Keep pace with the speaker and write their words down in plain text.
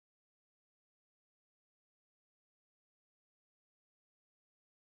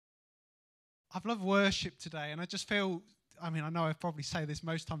I've loved worship today, and I just feel, I mean, I know I probably say this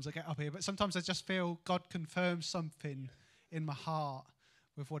most times I get up here, but sometimes I just feel God confirms something in my heart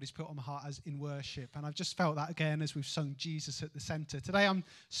with what he's put on my heart as in worship. And I've just felt that again as we've sung Jesus at the centre. Today I'm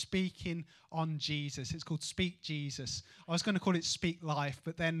speaking on Jesus. It's called Speak Jesus. I was going to call it Speak Life,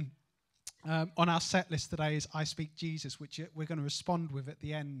 but then on our set list today is I Speak Jesus, which we're going to respond with at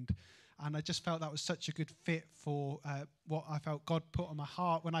the end. And I just felt that was such a good fit for what I felt God put on my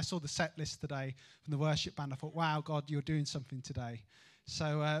heart. When I saw the set list today from the worship band, I thought, wow, God, you're doing something today.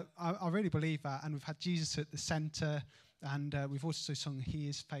 So I really believe that. And we've had Jesus at the centre. And we've also sung He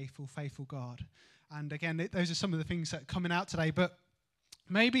is Faithful, Faithful God. And again, those are some of the things that are coming out today. But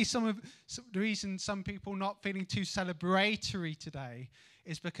maybe some of the reason some people not feeling too celebratory today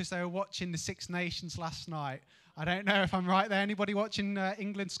is because they were watching the Six Nations last night. I don't know if I'm right there. Anybody watching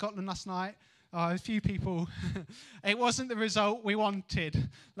England, Scotland last night? A few people. It wasn't the result we wanted.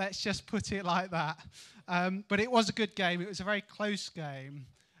 Let's just put it like that. But it was a good game. It was a very close game.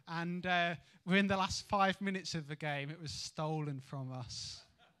 And we're in the last 5 minutes of the game. It was stolen from us.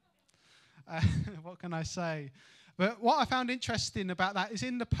 What can I say? But what I found interesting about that is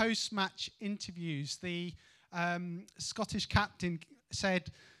in the post-match interviews, the Scottish captain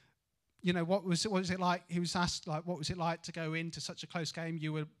said, you know, what was it like? He was asked, like, what was it like to go into such a close game?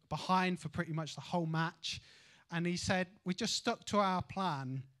 You were behind for pretty much the whole match. And he said, we just stuck to our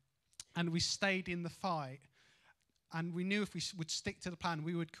plan and we stayed in the fight. And we knew if we would stick to the plan,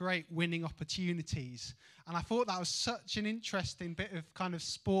 we would create winning opportunities. And I thought that was such an interesting bit of kind of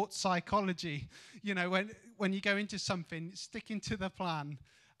sports psychology. You know, when you go into something, sticking to the plan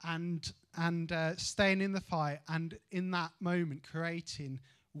and staying in the fight, and in that moment creating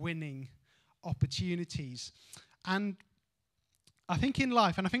winning opportunities. And I think in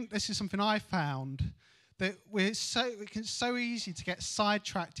life, and I think this is something I found, that it's so easy to get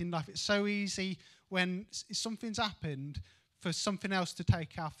sidetracked in life. It's so easy when something's happened for something else to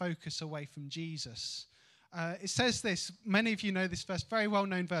take our focus away from Jesus. It says this, many of you know this verse, very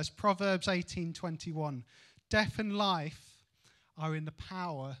well-known verse, Proverbs 18:21. Death and life are in the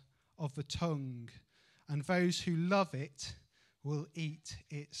power of the tongue, and those who love it will eat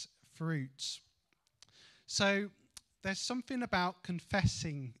its fruits. So there's something about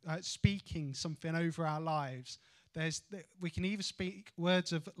confessing, speaking something over our lives. We can either speak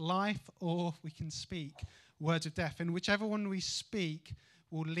words of life or we can speak words of death. And whichever one we speak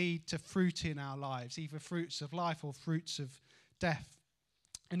will lead to fruit in our lives, either fruits of life or fruits of death.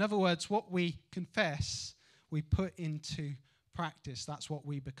 In other words, what we confess, we put into practice. That's what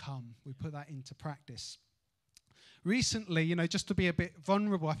we become. We put that into practice. Recently, you know, just to be a bit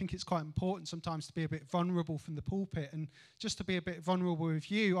vulnerable, I think it's quite important sometimes to be a bit vulnerable from the pulpit, and just to be a bit vulnerable with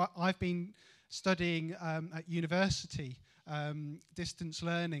you. I've been studying at university, distance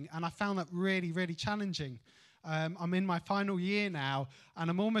learning, and I found that really, really challenging. I'm in my final year now, and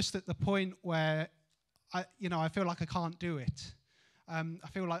I'm almost at the point where I feel like I can't do it. I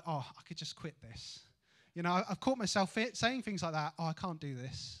feel like, I could just quit this. You know, I've caught myself saying things like that. I can't do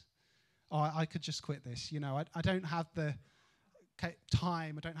this. I could just quit this. You know, I don't have the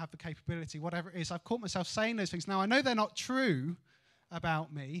time. I don't have the capability, whatever it is. I've caught myself saying those things. Now, I know they're not true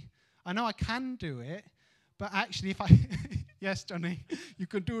about me. I know I can do it. But actually, if I... Yes, Johnny, you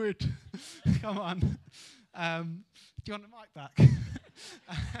can do it. Come on. Do you want the mic back?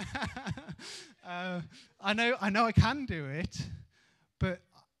 I know I can do it. But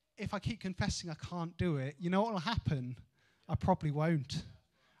if I keep confessing I can't do it, you know what will happen? I probably won't.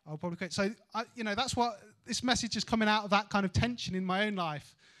 I'll probably quit. So, that's what this message is coming out of, that kind of tension in my own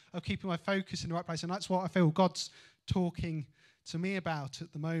life of keeping my focus in the right place. And that's what I feel God's talking to me about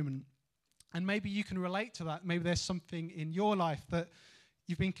at the moment. And maybe you can relate to that. Maybe there's something in your life that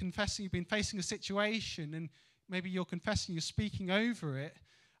you've been confessing, you've been facing a situation, and maybe you're confessing, you're speaking over it,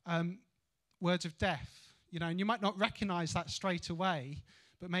 words of death. You know, and you might not recognize that straight away,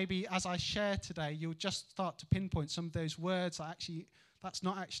 but maybe as I share today, you'll just start to pinpoint some of those words that actually... That's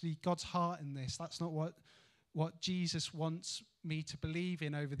not actually God's heart in this. That's not what Jesus wants me to believe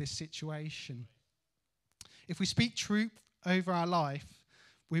in over this situation. If we speak truth over our life,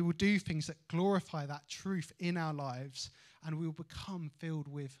 we will do things that glorify that truth in our lives, and we will become filled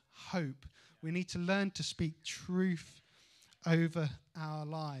with hope. We need to learn to speak truth over our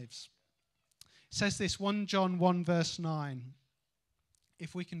lives. It says this, 1 John 1 verse 9.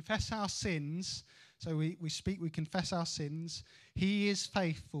 If we confess our sins... So we confess our sins. He is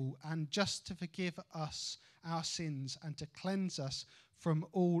faithful and just to forgive us our sins and to cleanse us from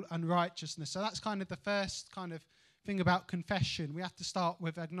all unrighteousness. So that's kind of the first kind of thing about confession. We have to start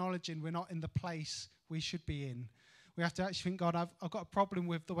with acknowledging we're not in the place we should be in. We have to actually think, God, I've got a problem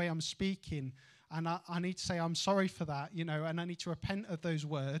with the way I'm speaking, and I need to say I'm sorry for that, and I need to repent of those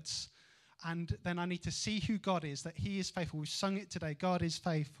words. And then I need to see who God is, that he is faithful. We've sung it today. God is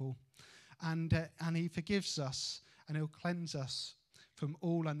faithful. And he forgives us, and he'll cleanse us from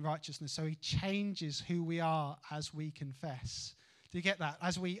all unrighteousness. So he changes who we are as we confess. Do you get that?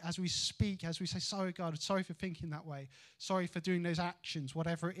 As we speak, as we say, sorry, God, sorry for thinking that way. Sorry for doing those actions,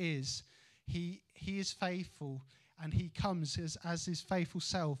 whatever it is. He is faithful, and he comes as his faithful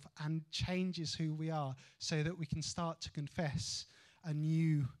self and changes who we are so that we can start to confess a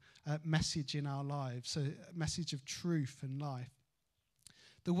new message in our lives, a message of truth and life.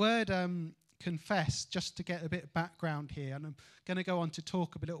 The word confess, just to get a bit of background here, and I'm going to go on to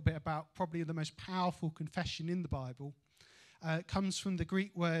talk a little bit about probably the most powerful confession in the Bible, comes from the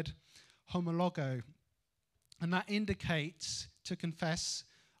Greek word homologo, and that indicates to confess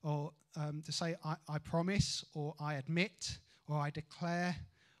or to say I promise, or I admit, or I declare,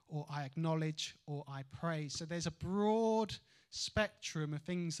 or I acknowledge, or I praise. So there's a broad spectrum of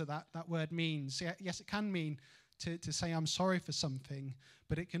things that word means. Yes, it can mean to say I'm sorry for something,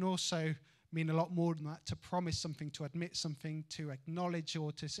 but it can also mean a lot more than that, to promise something, to admit something, to acknowledge,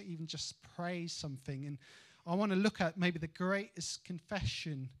 or to even just praise something. And I want to look at maybe the greatest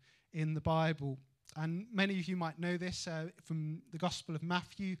confession in the Bible. And many of you might know this from the Gospel of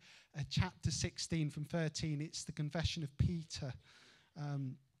Matthew, chapter 16 from 13. It's the confession of Peter.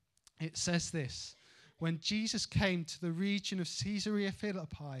 It says this: when Jesus came to the region of Caesarea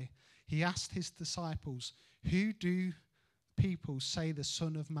Philippi, he asked his disciples, "Who do people say the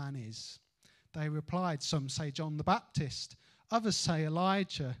Son of Man is?" They replied, "Some say John the Baptist, others say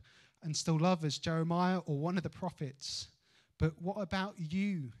Elijah, and still others Jeremiah or one of the prophets. But what about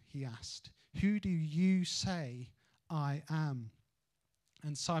you?" he asked. "Who do you say I am?"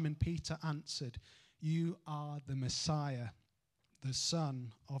 And Simon Peter answered, "You are the Messiah, the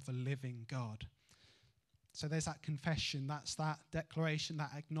Son of the living God." So there's that confession, that's that declaration,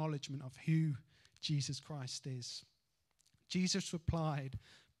 that acknowledgement of who Jesus Christ is. Jesus replied,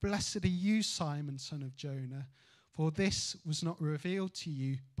 "Blessed are you, Simon, son of Jonah, for this was not revealed to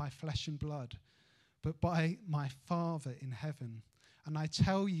you by flesh and blood, but by my Father in heaven. And I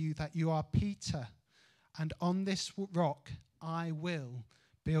tell you that you are Peter, and on this rock I will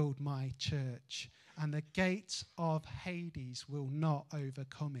build my church, and the gates of Hades will not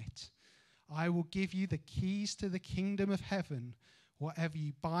overcome it. I will give you the keys to the kingdom of heaven. Whatever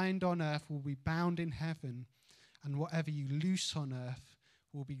you bind on earth will be bound in heaven, and whatever you loose on earth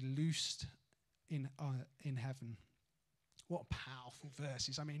will be loosed in heaven." What powerful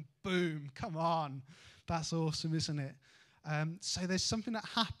verses. I mean, boom, come on. That's awesome, isn't it? So there's something that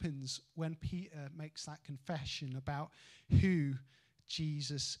happens when Peter makes that confession about who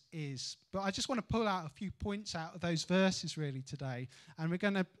Jesus is. But I just want to pull out a few points out of those verses really today. And we're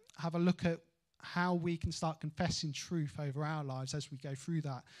going to have a look at how we can start confessing truth over our lives as we go through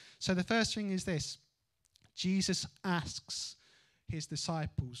that. So the first thing is this: Jesus asks his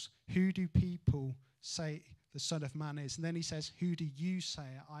disciples, "Who do people say the Son of Man is?" And then he says, "Who do you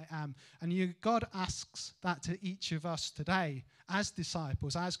say I am?" And God asks that to each of us today as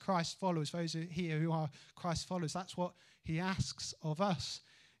disciples, as Christ followers, those here who are Christ followers. That's what he asks of us.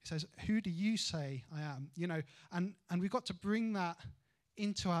 He says, "Who do you say I am?" And we've got to bring that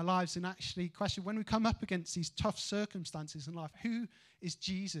into our lives and actually question, when we come up against these tough circumstances in life, who is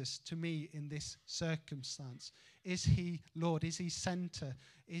Jesus to me in this circumstance? Is he Lord? Is he center?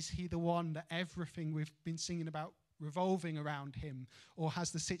 Is he the one that everything we've been singing about revolving around him? Or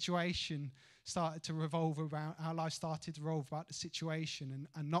has the situation started to revolve around, our life started to revolve about the situation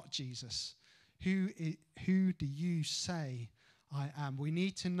and not Jesus? Who do you say I am? We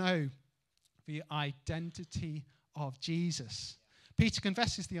need to know the identity of Jesus. Peter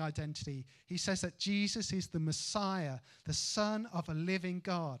confesses the identity. He says that Jesus is the Messiah, the Son of a living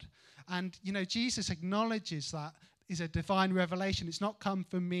God. And, Jesus acknowledges that is a divine revelation. It's not come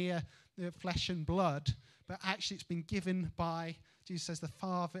from mere flesh and blood, but actually it's been given by, Jesus says, the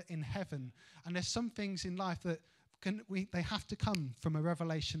Father in heaven. And there's some things in life that they have to come from a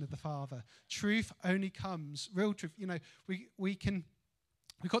revelation of the Father. Truth only comes, real truth. We've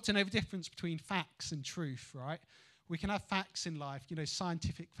got to know the difference between facts and truth, right? We can have facts in life,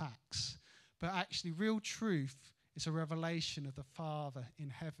 scientific facts. But actually, real truth is a revelation of the Father in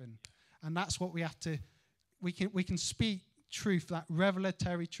heaven. And that's what we have to, we can speak truth, that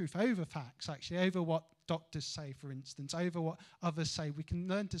revelatory truth, over facts, actually, over what doctors say, for instance, over what others say. We can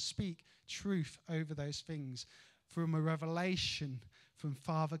learn to speak truth over those things from a revelation from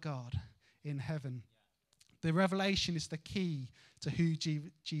Father God in heaven. The revelation is the key to who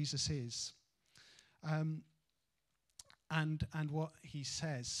Jesus is. and what he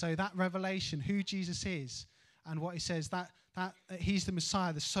says. So that revelation, who Jesus is and what he says, that he's the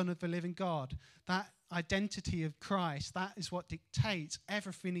Messiah, the Son of the living God, that identity of Christ, that is what dictates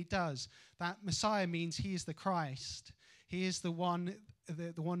everything he does. That Messiah means he is the Christ. He is the one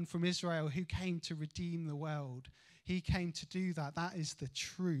from Israel who came to redeem the world. He came to do that. That is the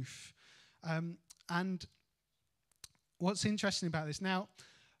truth. And what's interesting about this, now,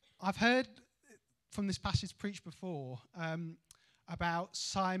 I've heard from this passage preached before about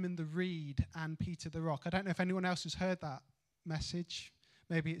Simon the Reed and Peter the Rock. I don't know if anyone else has heard that message.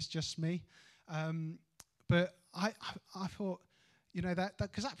 Maybe it's just me. But I thought, that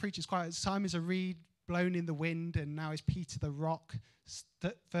because that preacher's quite, Simon's a reed blown in the wind, and now is Peter the Rock,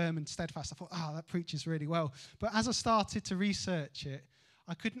 firm and steadfast. I thought, that preaches really well. But as I started to research it,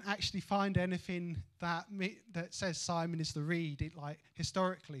 I couldn't actually find anything that says Simon is the reed,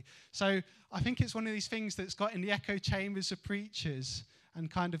 historically. So I think it's one of these things that's got in the echo chambers of preachers and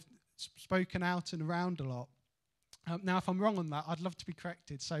kind of spoken out and around a lot. Now, if I'm wrong on that, I'd love to be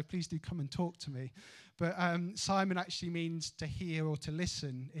corrected, so please do come and talk to me. But Simon actually means to hear or to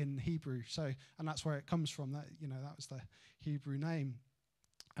listen in Hebrew, and that's where it comes from. That was the Hebrew name.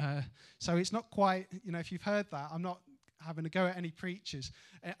 So it's not quite, if you've heard that, I'm not having a go at any preachers.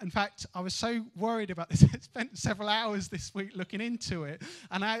 In fact, I was so worried about this. I spent several hours this week looking into it,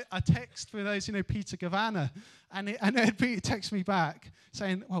 and I text for those, Peter Gavanna, and Peter texts me back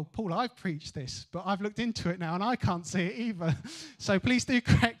saying, well, Paul, I've preached this, but I've looked into it now, and I can't see it either. So please do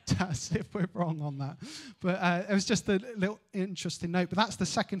correct us if we're wrong on that. But it was just a little interesting note. But that's the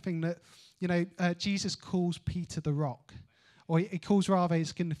second thing that, Jesus calls Peter the Rock, or he calls rather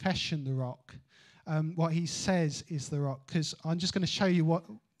his confession the Rock. What he says is the rock, because I'm just going to show you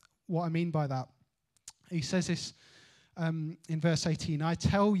what I mean by that. He says this in verse 18, I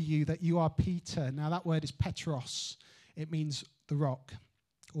tell you that you are Peter. Now that word is Petros. It means the rock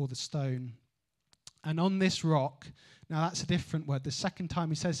or the stone. And on this rock, now that's a different word. The second time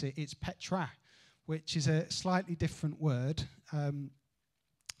he says it, it's Petra, which is a slightly different word.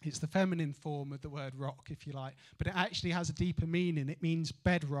 It's the feminine form of the word rock, if you like, but it actually has a deeper meaning. It means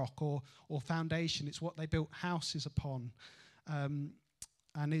bedrock or foundation. It's what they built houses upon. And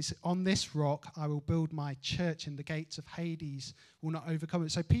it's on this rock I will build my church, and the gates of Hades will not overcome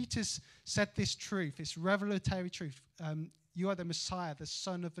it. So Peter's said this truth, this revelatory truth. You are the Messiah, the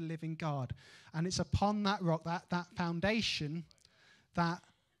Son of the living God. And it's upon that rock, that foundation, that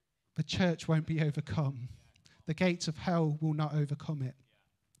the church won't be overcome. The gates of hell will not overcome it.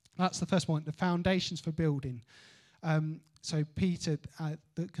 That's the first point, the foundations for building. So Peter,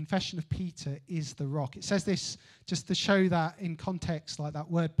 the confession of Peter is the rock. It says this just to show that in context, like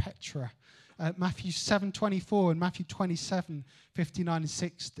that word Petra. Matthew 7:24 and Matthew 27:59 and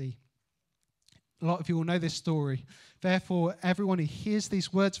 60. A lot of you will know this story. Therefore, everyone who hears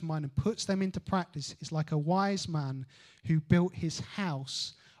these words of mine and puts them into practice is like a wise man who built his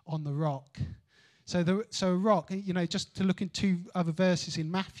house on the rock. So a rock, just to look into other verses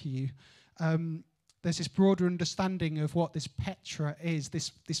in Matthew, there's this broader understanding of what this Petra is,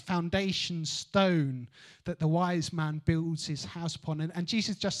 this foundation stone that the wise man builds his house upon. And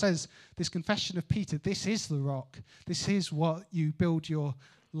Jesus just says, this confession of Peter, this is the rock. This is what you build your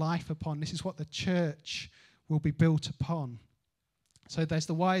life upon. This is what the church will be built upon. So there's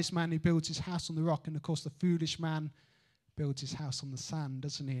the wise man who builds his house on the rock, and of course the foolish man builds his house on the sand,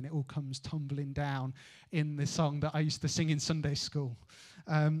 doesn't he? And it all comes tumbling down in the song that I used to sing in Sunday school.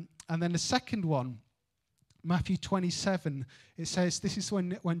 And then the second one, Matthew 27, it says, this is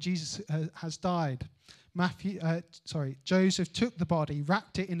when Jesus has died. Joseph took the body,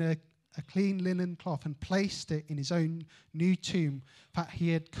 wrapped it in a clean linen cloth, and placed it in his own new tomb that he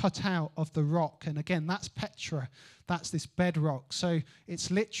had cut out of the rock. And again, that's Petra. That's this bedrock. So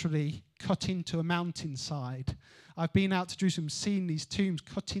it's literally cut into a mountainside. I've been out to Jerusalem, seen these tombs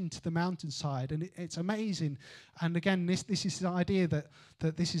cut into the mountainside, and it's amazing. And again, this is the idea that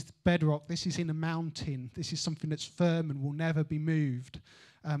this is bedrock, this is in a mountain, this is something that's firm and will never be moved.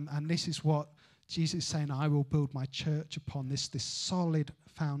 And this is what Jesus is saying, I will build my church upon this solid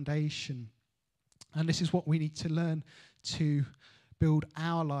foundation. And this is what we need to learn to build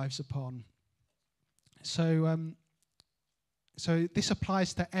our lives upon. So this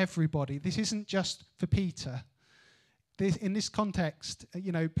applies to everybody. This isn't just for Peter. In this context,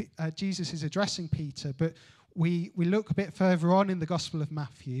 Jesus is addressing Peter, but we look a bit further on in the Gospel of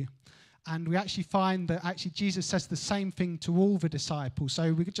Matthew, and we actually find that actually Jesus says the same thing to all the disciples.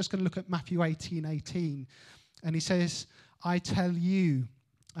 So we're just going to look at Matthew 18:18, and he says, I tell you,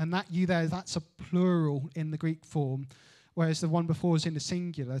 and that you there, that's a plural in the Greek form. whereas the one before was in the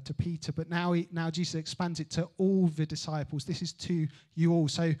singular to Peter, but now Jesus expands it to all the disciples. This is to you all.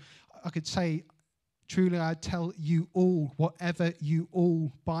 So I could say, truly I tell you all, whatever you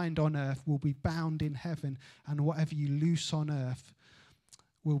all bind on earth will be bound in heaven, and whatever you loose on earth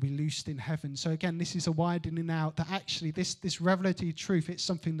will be loosed in heaven. So again, this is a widening out that actually this revelatory truth, it's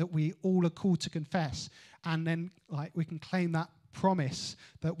something that we all are called to confess, and then like we can claim that promise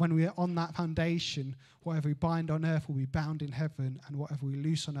that when we are on that foundation, whatever we bind on earth will be bound in heaven, and whatever we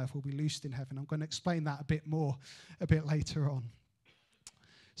loose on earth will be loosed in heaven. I'm going to explain that a bit more a bit later on.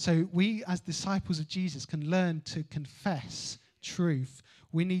 So we as disciples of Jesus can learn to confess truth.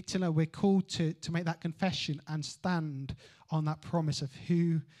 We need to know we're called to make that confession and stand on that promise of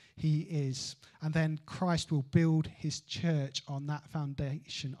who he is. And then Christ will build his church on that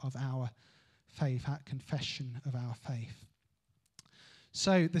foundation of our faith, that confession of our faith.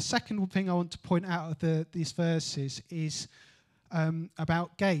 So the second thing I want to point out of these verses is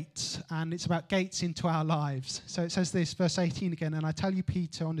about gates, and it's about gates into our lives. So it says this, verse 18 again, and I tell you,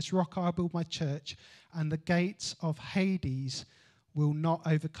 Peter, on this rock I'll build my church, and the gates of Hades will not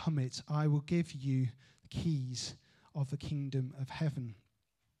overcome it. I will give you the keys of the kingdom of heaven.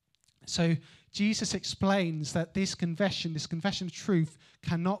 So Jesus explains that this confession of truth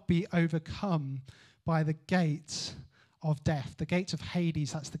cannot be overcome by the gates of death. The gates of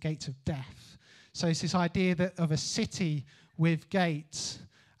Hades, that's the gates of death. So it's this idea that of a city with gates,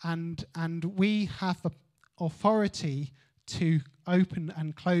 and we have the authority to open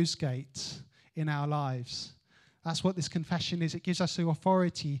and close gates in our lives. That's what this confession is. It gives us the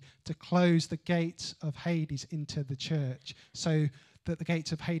authority to close the gates of Hades into the church, so that the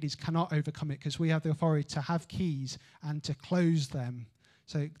gates of Hades cannot overcome it, because we have the authority to have keys and to close them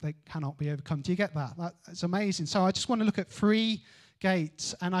so they cannot be overcome. Do you get that? That's amazing. So I just want to look at 3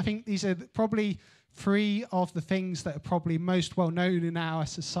 gates, and I think these are probably 3 of the things that are probably most well known in our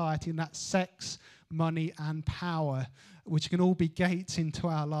society, and that's sex, money, and power, which can all be gates into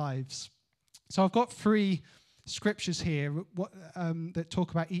our lives. So I've got 3 scriptures here that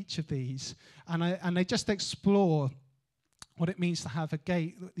talk about each of these, and they just explore what it means to have a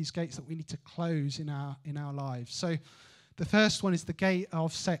gate, these gates that we need to close in our lives. So the first one is the gate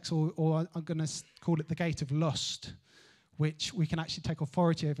of sex, or I'm going to call it the gate of lust, which we can actually take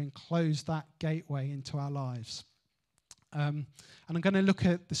authority over and close that gateway into our lives. And I'm going to look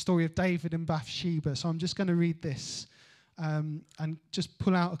at the story of David and Bathsheba. So I'm just going to read this and just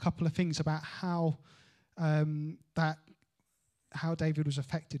pull out a couple of things about how David was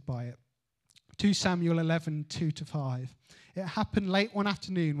affected by it. 2 Samuel 11, 2-5. It happened late one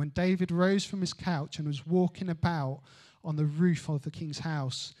afternoon when David rose from his couch and was walking about on the roof of the king's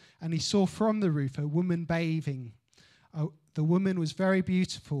house, and he saw from the roof a woman bathing. The woman was very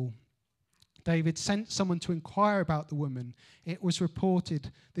beautiful. David sent someone to inquire about the woman. It was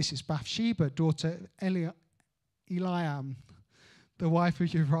reported, this is Bathsheba, daughter of Eliam, the wife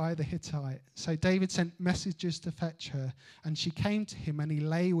of Uriah the Hittite. So David sent messengers to fetch her, and she came to him, and he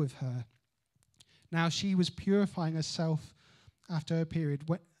lay with her. Now she was purifying herself after her period.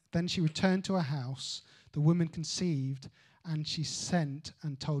 Then she returned to her house. The woman conceived, and she sent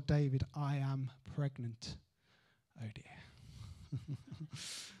and told David, I am pregnant. Oh dear.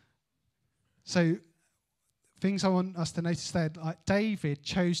 So things I want us to notice there, like David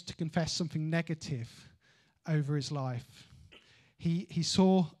chose to confess something negative over his life. He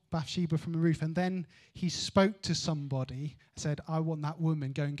saw Bathsheba from the roof, and then he spoke to somebody, said, I want that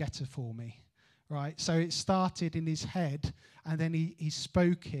woman, go and get her for me. Right? So it started in his head, and then he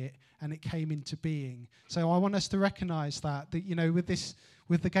spoke it, and it came into being. So I want us to recognize that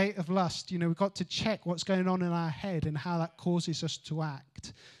with the gate of lust, we've got to check what's going on in our head and how that causes us to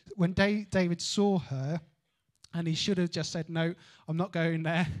act. When David saw her, and he should have just said, no, I'm not going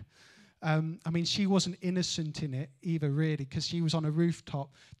there. She wasn't innocent in it either, really, because she was on a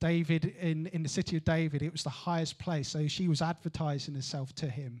rooftop. David, in the city of David, it was the highest place, so she was advertising herself to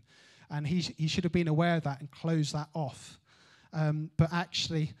him. And he should have been aware of that and closed that off. But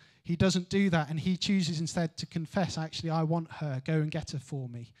actually, he doesn't do that, and he chooses instead to confess, actually, I want her, go and get her for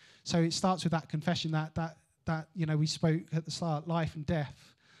me. So it starts with that confession that we spoke at the start, life and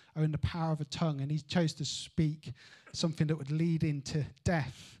death are in the power of a tongue, and he chose to speak something that would lead into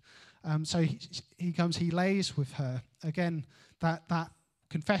death. So he lays with her. Again, that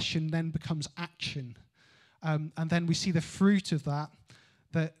confession then becomes action. And then we see the fruit of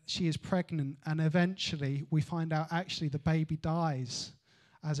that she is pregnant, and eventually we find out actually the baby dies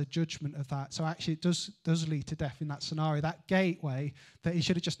as a judgment of that. So actually it does lead to death in that scenario. That gateway that he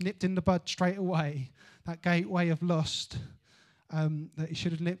should have just nipped in the bud straight away, that gateway of lust that he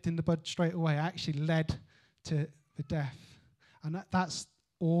should have nipped in the bud straight away, actually led to the deaf. And that's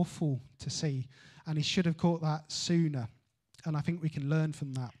awful to see. And he should have caught that sooner. And I think we can learn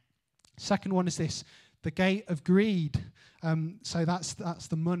from that. Second one is this, the gate of greed. So that's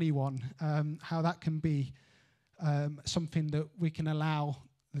the money one. How that can be something that we can allow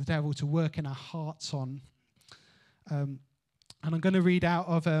the devil to work in our hearts on. And I'm going to read out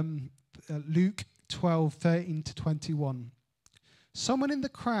of Luke 12:13-21. Someone in the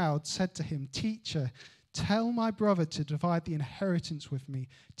crowd said to him, "Teacher, tell my brother to divide the inheritance with me."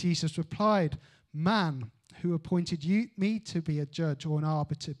 Jesus replied, "Man, who appointed me to be a judge or an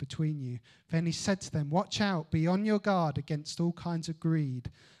arbiter between you?" Then he said to them, "Watch out, be on your guard against all kinds of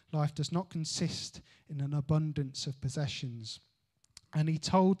greed. Life does not consist in an abundance of possessions." And he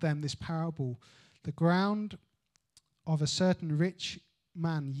told them this parable. The ground of a certain rich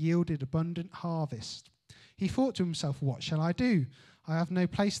man yielded abundant harvest. He thought to himself, "What shall I do? I have no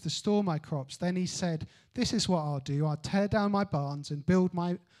place to store my crops." Then he said, "This is what I'll do. I'll tear down my barns and build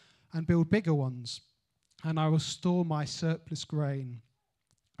bigger ones, and I will store my surplus grain.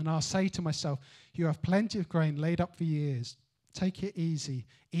 And I'll say to myself, you have plenty of grain laid up for years. Take it easy,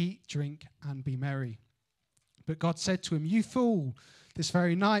 eat, drink, and be merry." But God said to him, "You fool, this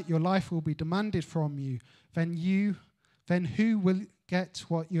very night your life will be demanded from you. Then who will get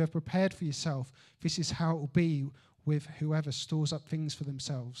what you have prepared for yourself? This is how it will be with whoever stores up things for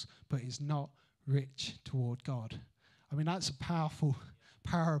themselves, but is not rich toward God." I mean, that's a powerful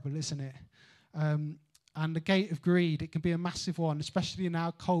parable, isn't it? And the gate of greed, it can be a massive one, especially in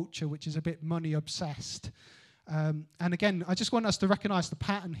our culture, which is a bit money obsessed. And again, I just want us to recognize the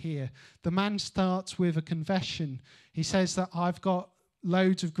pattern here. The man starts with a confession. He says that I've got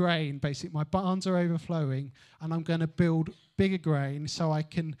loads of grain, basically my barns are overflowing, and I'm going to build bigger grain so I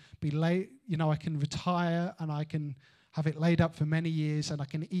can I can retire and I can have it laid up for many years and I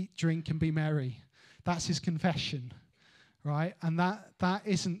can eat, drink, and be merry. That's his confession, right? And that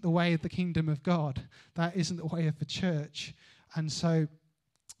isn't the way of the kingdom of God. That isn't the way of the church. And so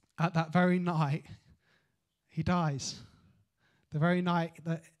at that very night, he dies. The very night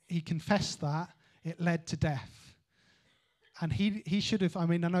that he confessed that, it led to death. And he should have, I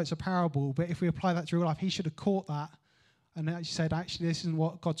mean, I know it's a parable, but if we apply that to real life, he should have caught that and actually said, actually, this isn't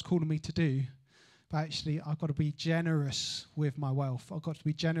what God's calling me to do. But actually, I've got to be generous with my wealth. I've got to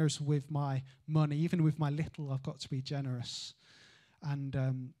be generous with my money. Even with my little, I've got to be generous.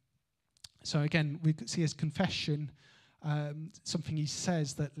 And so again, we could see his confession, something he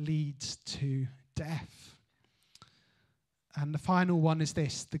says that leads to death. And the final one is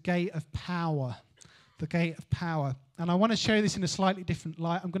this, the gate of power. The gate of power. And I want to show this in a slightly different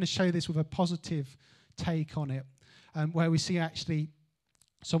light. I'm going to show this with a positive take on it, where we see actually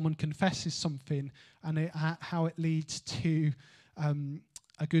someone confesses something and how it leads to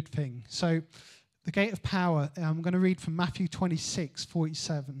a good thing. So the gate of power, I'm going to read from Matthew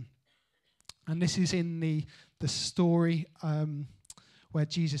 26:47. And this is in the story where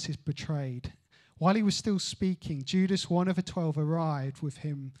Jesus is betrayed. While he was still speaking, Judas, one of the 12, arrived with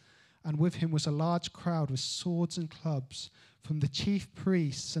him, and with him was a large crowd with swords and clubs from the chief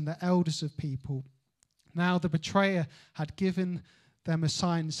priests and the elders of people. Now the betrayer had given them a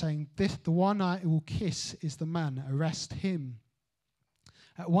sign saying, "The one I will kiss is the man, arrest him."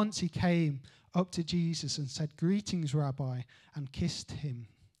 At once he came up to Jesus and said, "Greetings, Rabbi," and kissed him.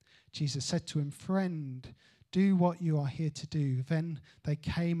 Jesus said to him, "Friend, do what you are here to do." Then they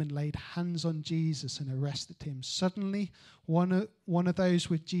came and laid hands on Jesus and arrested him. Suddenly, one of those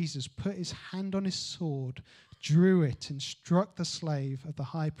with Jesus put his hand on his sword, drew it, and struck the slave of the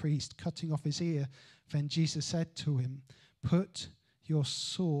high priest, cutting off his ear. Then Jesus said to him, "Put your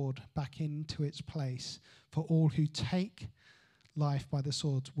sword back into its place, for all who take life by the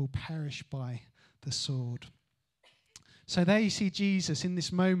sword will perish by the sword." So there you see Jesus in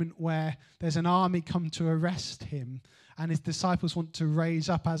this moment where there's an army come to arrest him, and his disciples want to raise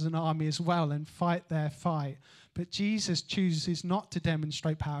up as an army as well and fight their fight. But Jesus chooses not to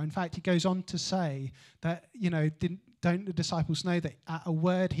demonstrate power. In fact, he goes on to say that, don't the disciples know that at a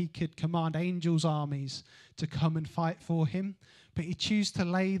word he could command angels' armies to come and fight for him? But he chooses to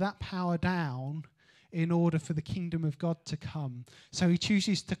lay that power down in order for the kingdom of God to come. So he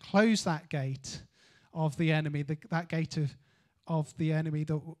chooses to close that gate of the enemy, that gate of the enemy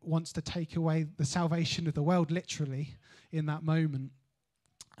that wants to take away the salvation of the world, literally, in that moment.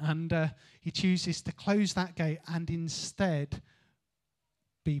 And he chooses to close that gate and instead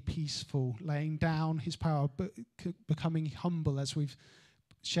be peaceful, laying down his power, but becoming humble, as we've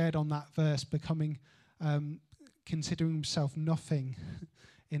shared on that verse, becoming, considering himself nothing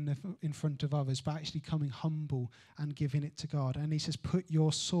in front of others, but actually coming humble and giving it to God. And he says, put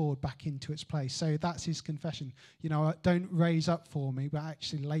your sword back into its place. So that's his confession. Don't raise up for me, but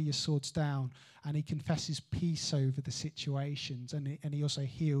actually lay your swords down. And he confesses peace over the situations. And he also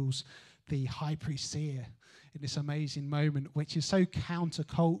heals the high priest's ear in this amazing moment, which is so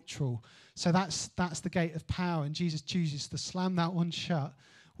countercultural. So that's the gate of power. And Jesus chooses to slam that one shut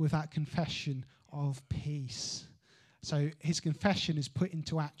with that confession of peace. So his confession is put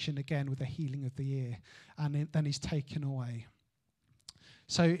into action again with the healing of the ear, and then he's taken away.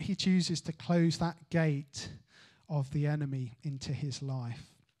 So he chooses to close that gate of the enemy into his life.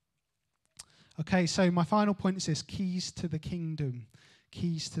 Okay, so my final point is this: keys to the kingdom.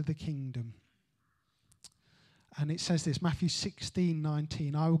 Keys to the kingdom. And it says this, Matthew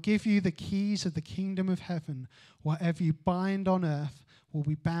 16:19, I will give you the keys of the kingdom of heaven. Whatever you bind on earth will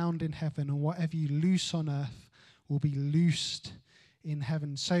be bound in heaven, and whatever you loose on earth will be loosed in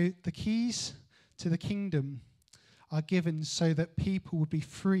heaven. So the keys to the kingdom are given so that people would be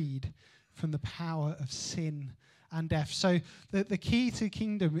freed from the power of sin and death. So the key to the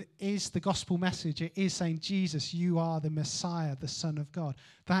kingdom is the gospel message. It is saying, Jesus, you are the Messiah, the Son of God.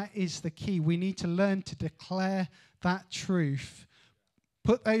 That is the key. We need to learn to declare that truth,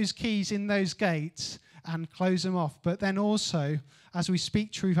 put those keys in those gates and close them off. But then also, as we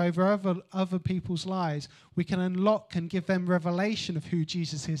speak truth over other people's lives, we can unlock and give them revelation of who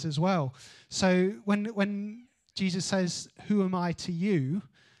Jesus is as well. So when Jesus says, who am I to you?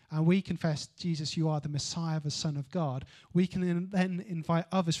 And we confess, Jesus, you are the Messiah, the Son of God. We can then invite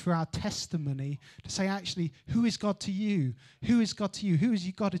others through our testimony to say, actually, who is God to you? Who is God to you? Who is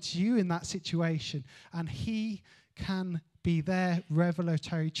God to you in that situation? And he can be their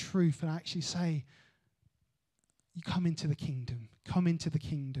revelatory truth and actually say, you come into the kingdom. Come into the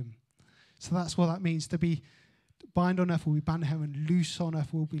kingdom. So that's what that means, to be bind on earth will be bound in heaven, loose on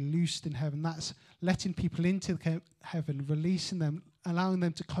earth will be loosed in heaven. That's letting people into heaven, releasing them, allowing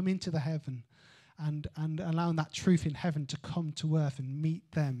them to come into the heaven, and allowing that truth in heaven to come to earth and meet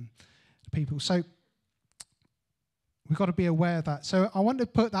them, people. So we've got to be aware of that. So I want to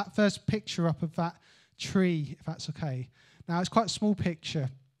put that first picture up of that tree, if that's okay. Now, it's quite a small picture.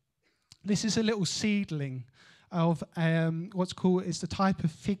 This is a little seedling of what's called, it's the type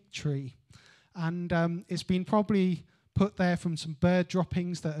of fig tree. And it's been probably put there from some bird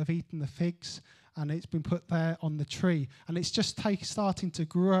droppings that have eaten the figs, and it's been put there on the tree. And it's just starting to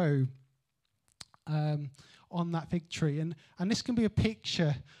grow on that fig tree. And this can be a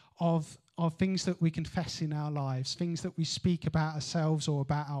picture of things that we confess in our lives, things that we speak about ourselves or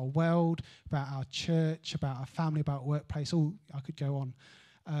about our world, about our church, about our family, about workplace. Oh, I could go on.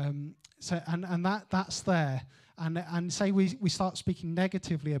 That's there. And say we start speaking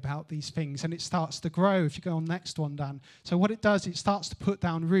negatively about these things, and it starts to grow. If you go on next one, Dan. So what it does, it starts to put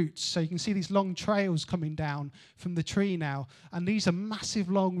down roots. So you can see these long trails coming down from the tree now. And these are massive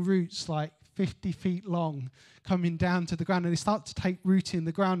long roots, like 50 feet long, coming down to the ground. And they start to take root in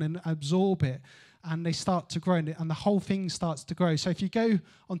the ground and absorb it. And they start to grow, and the whole thing starts to grow. So if you go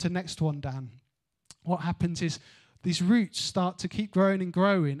on to next one, Dan, what happens is, these roots start to keep growing and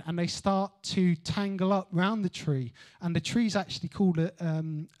growing, and they start to tangle up around the tree. And the tree's actually called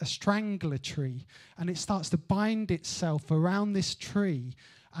a strangler tree. And it starts to bind itself around this tree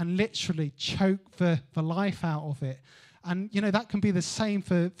and literally choke the life out of it. And, that can be the same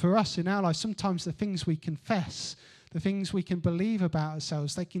for us in our lives. Sometimes the things we confess, the things we can believe about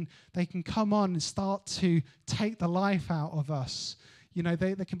ourselves, they can come on and start to take the life out of us.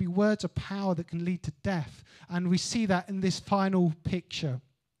 There can be words of power that can lead to death. And we see that in this final picture,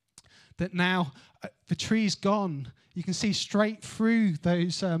 that now the tree's gone. You can see straight through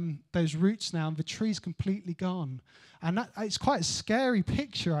those roots now, and the tree's completely gone. And it's quite a scary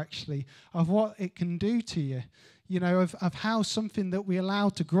picture, actually, of what it can do to you. Of how something that we allow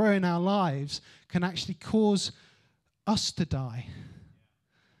to grow in our lives can actually cause us to die.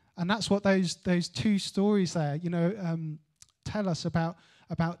 And that's what those two stories there, tell us about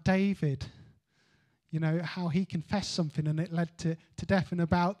David, how he confessed something and it led to death, and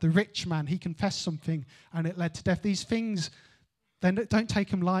about the rich man, he confessed something and it led to death. These things, then don't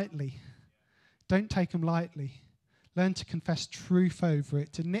take them lightly. Don't take them lightly. Learn to confess truth over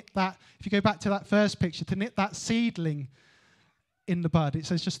it, to nip that, if you go back to that first picture, to nip that seedling in the bud. It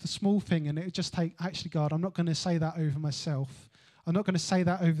says just a small thing, and it would just take, actually, God, I'm not going to say that over myself. I'm not going to say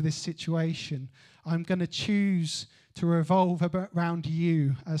that over this situation. I'm going to choose to revolve around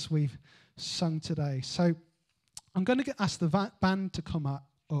you, as we've sung today. So I'm going to ask the band to come up.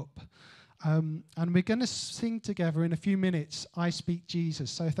 And we're going to sing together in a few minutes, I Speak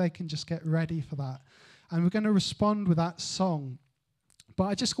Jesus. So if they can just get ready for that. And we're going to respond with that song But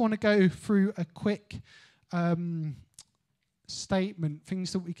I just want to go through a quick statement,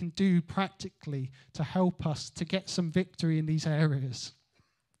 things that we can do practically to help us to get some victory in these areas.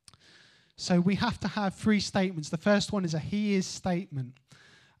 So we have to have 3 statements. The first one is a He is statement.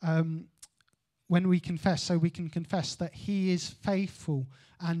 When we confess, so we can confess that He is faithful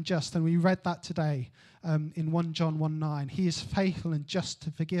and just. And we read that today in 1 John 1:9. He is faithful and just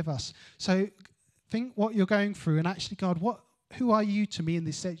to forgive us. So think what you're going through, and actually, God, who are you to me in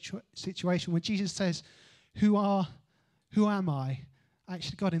this situation? When Jesus says, who am I?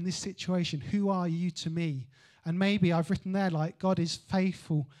 Actually, God, in this situation, who are you to me? And maybe I've written there, like, God is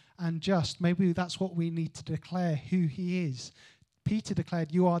faithful and just. Maybe that's what we need to declare, who He is. Peter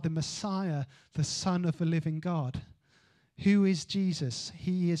declared, you are the Messiah, the Son of the living God. Who is Jesus?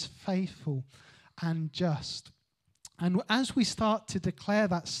 He is faithful and just. And as we start to declare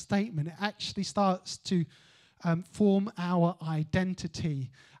that statement, it actually starts to form our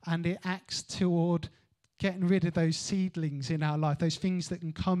identity, and it acts toward getting rid of those seedlings in our life, those things that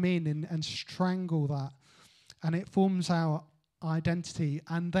can come in and strangle that. And it forms our identity,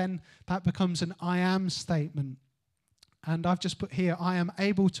 and then that becomes an I am statement. And I've just put here, I am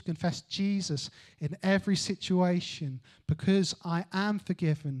able to confess Jesus in every situation because I am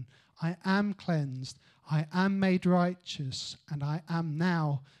forgiven, I am cleansed, I am made righteous, and I am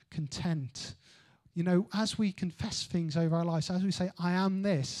now content. You know, as we confess things over our lives, as we say, I am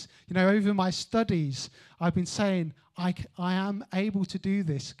this, you know, over my studies, I've been saying, I am able to do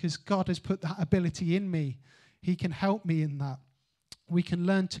this because God has put that ability in me. He can help me in that. We can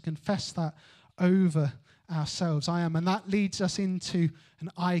learn to confess that over ourselves. I am. And that leads us into an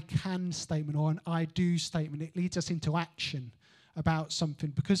I can statement or an I do statement. It leads us into action about something.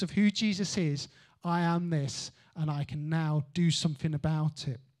 Because of who Jesus is, I am this, and I can now do something about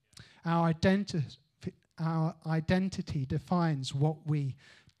it. Our identity defines what we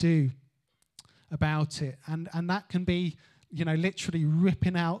do about it. And that can be, you know, literally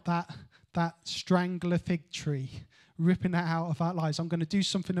ripping out that strangler fig tree, ripping that out of our lives. I'm going to do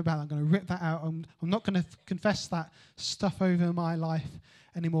something about it. I'm going to rip that out. I'm not going to confess that stuff over my life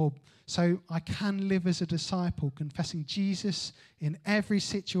anymore. So I can live as a disciple, confessing Jesus in every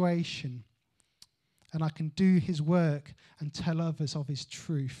situation. And I can do His work and tell others of His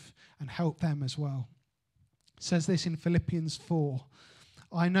truth and help them as well. It says this in Philippians 4.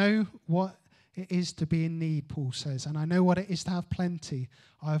 I know what it is to be in need, Paul says, and I know what it is to have plenty.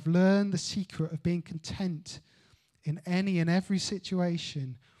 I have learned the secret of being content in any and every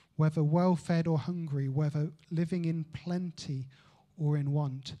situation, whether well-fed or hungry, whether living in plenty or in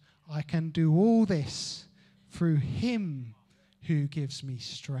want. I can do all this through Him who gives me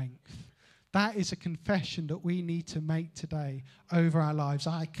strength. That is a confession that we need to make today over our lives.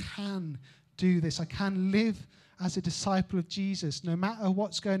 I can do this. I can live as a disciple of Jesus, no matter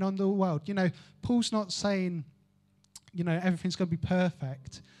what's going on in the world. You know, Paul's not saying, you know, everything's going to be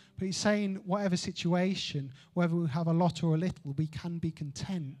perfect. But he's saying whatever situation, whether we have a lot or a little, we can be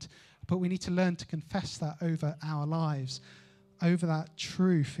content. But we need to learn to confess that over our lives, over that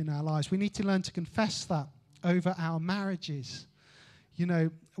truth in our lives. We need to learn to confess that over our marriages. You know,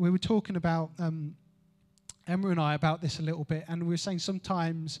 we were talking about, Emma and I, about this a little bit, and we were saying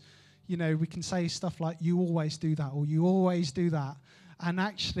sometimes, you know, we can say stuff like, you always do that, or you always do that. And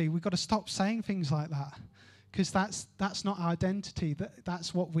actually, we've got to stop saying things like that, because that's not our identity.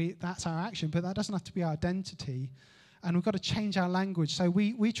 That's our action, but that doesn't have to be our identity. And we've got to change our language. So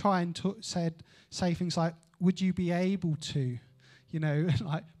we try and say things like, would you be able to? You know,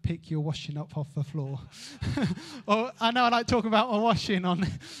 like pick your washing up off the floor. Or I know I like talking about my washing on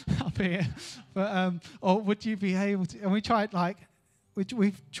up here, but or would you be able to? And we tried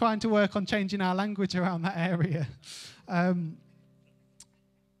we're trying to work on changing our language around that area.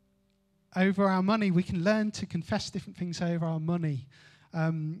 Over our money, we can learn to confess different things over our money.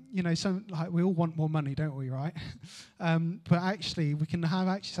 You know, we all want more money, don't we, right? But actually, we can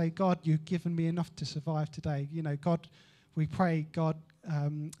say, God, you've given me enough to survive today. You know, God, we pray, God,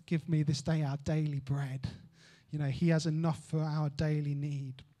 give me this day our daily bread. You know, He has enough for our daily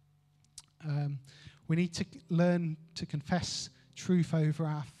need. We need to learn to confess truth over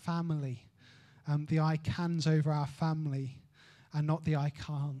our family, the I cans over our family, and not the I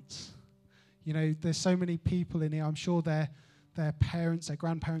can'ts. You know, there's so many people in here, I'm sure their parents, their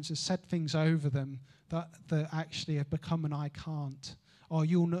grandparents have said things over them that actually have become an I can't. Or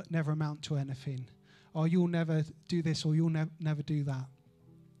you'll never amount to anything. Or you'll never do this, or you'll never do that.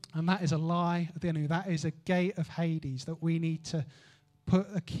 And that is a lie of the enemy. That is a gate of Hades that we need to put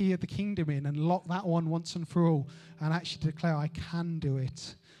a key of the kingdom in and lock that one once and for all, and actually declare I can do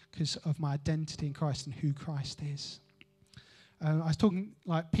it because of my identity in Christ and who Christ is. I was talking,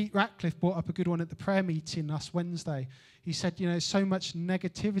 like Pete Ratcliffe brought up a good one at the prayer meeting last Wednesday. He said, so much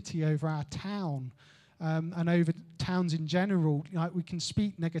negativity over our town and over towns in general. Like we can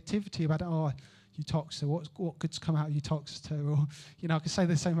speak negativity about, Uttoxeter, what good's come out of Uttoxeter? Or, I could say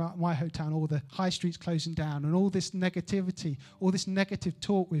the same about my hometown, all the high streets closing down and all this negativity, all this negative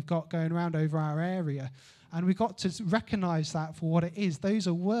talk we've got going around over our area. And we've got to recognise that for what it is. Those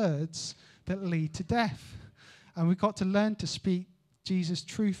are words that lead to death. And we've got to learn to speak Jesus'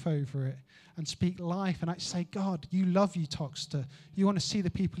 truth over it and speak life and actually say, God, you love Uttoxeter. You want to see the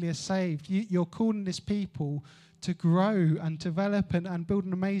people here saved. You're calling this people to grow and develop and build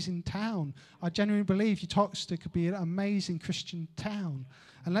an amazing town. I genuinely believe Uttoxeter could be an amazing Christian town.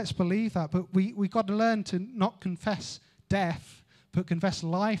 And let's believe that. But we've got to learn to not confess death, but confess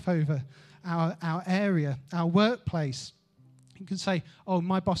life over our area, our workplace. You can say,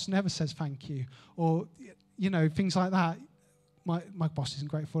 my boss never says thank you. Or, things like that. My boss isn't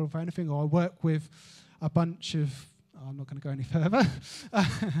grateful for anything. Or I work with a bunch of, I'm not going to go any further,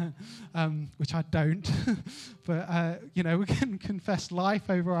 which I don't. But, we can confess life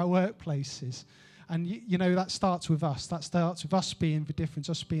over our workplaces. And, that starts with us. That starts with us being the difference,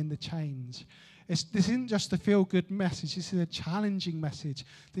 us being the change. This isn't just a feel-good message. This is a challenging message.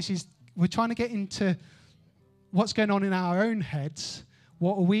 We're trying to get into what's going on in our own heads.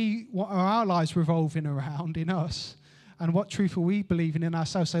 What are our lives revolving around in us? And what truth are we believing in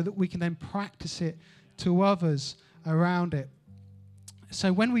ourselves so that we can then practice it to others around it.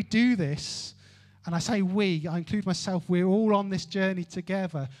 So when we do this, and I say we, I include myself, we're all on this journey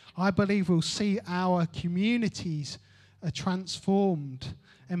together, I believe we'll see our communities transformed,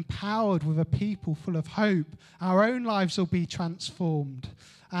 empowered with a people full of hope. Our own lives will be transformed.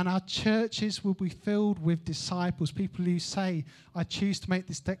 And our churches will be filled with disciples, people who say, I choose to make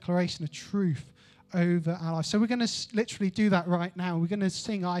this declaration of truth over our lives. So we're going to literally do that right now. We're going to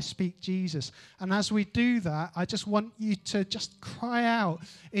sing I Speak Jesus. And as we do that, I just want you to just cry out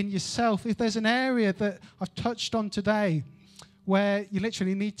in yourself. If there's an area that I've touched on today where you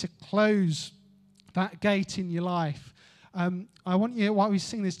literally need to close that gate in your life, I want you, while we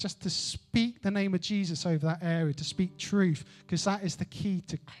sing this, just to speak the name of Jesus over that area, to speak truth, because that is the key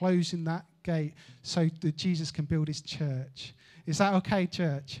to closing that gate so that Jesus can build his church. Is that okay,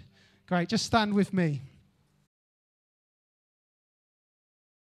 church? Great. Just stand with me.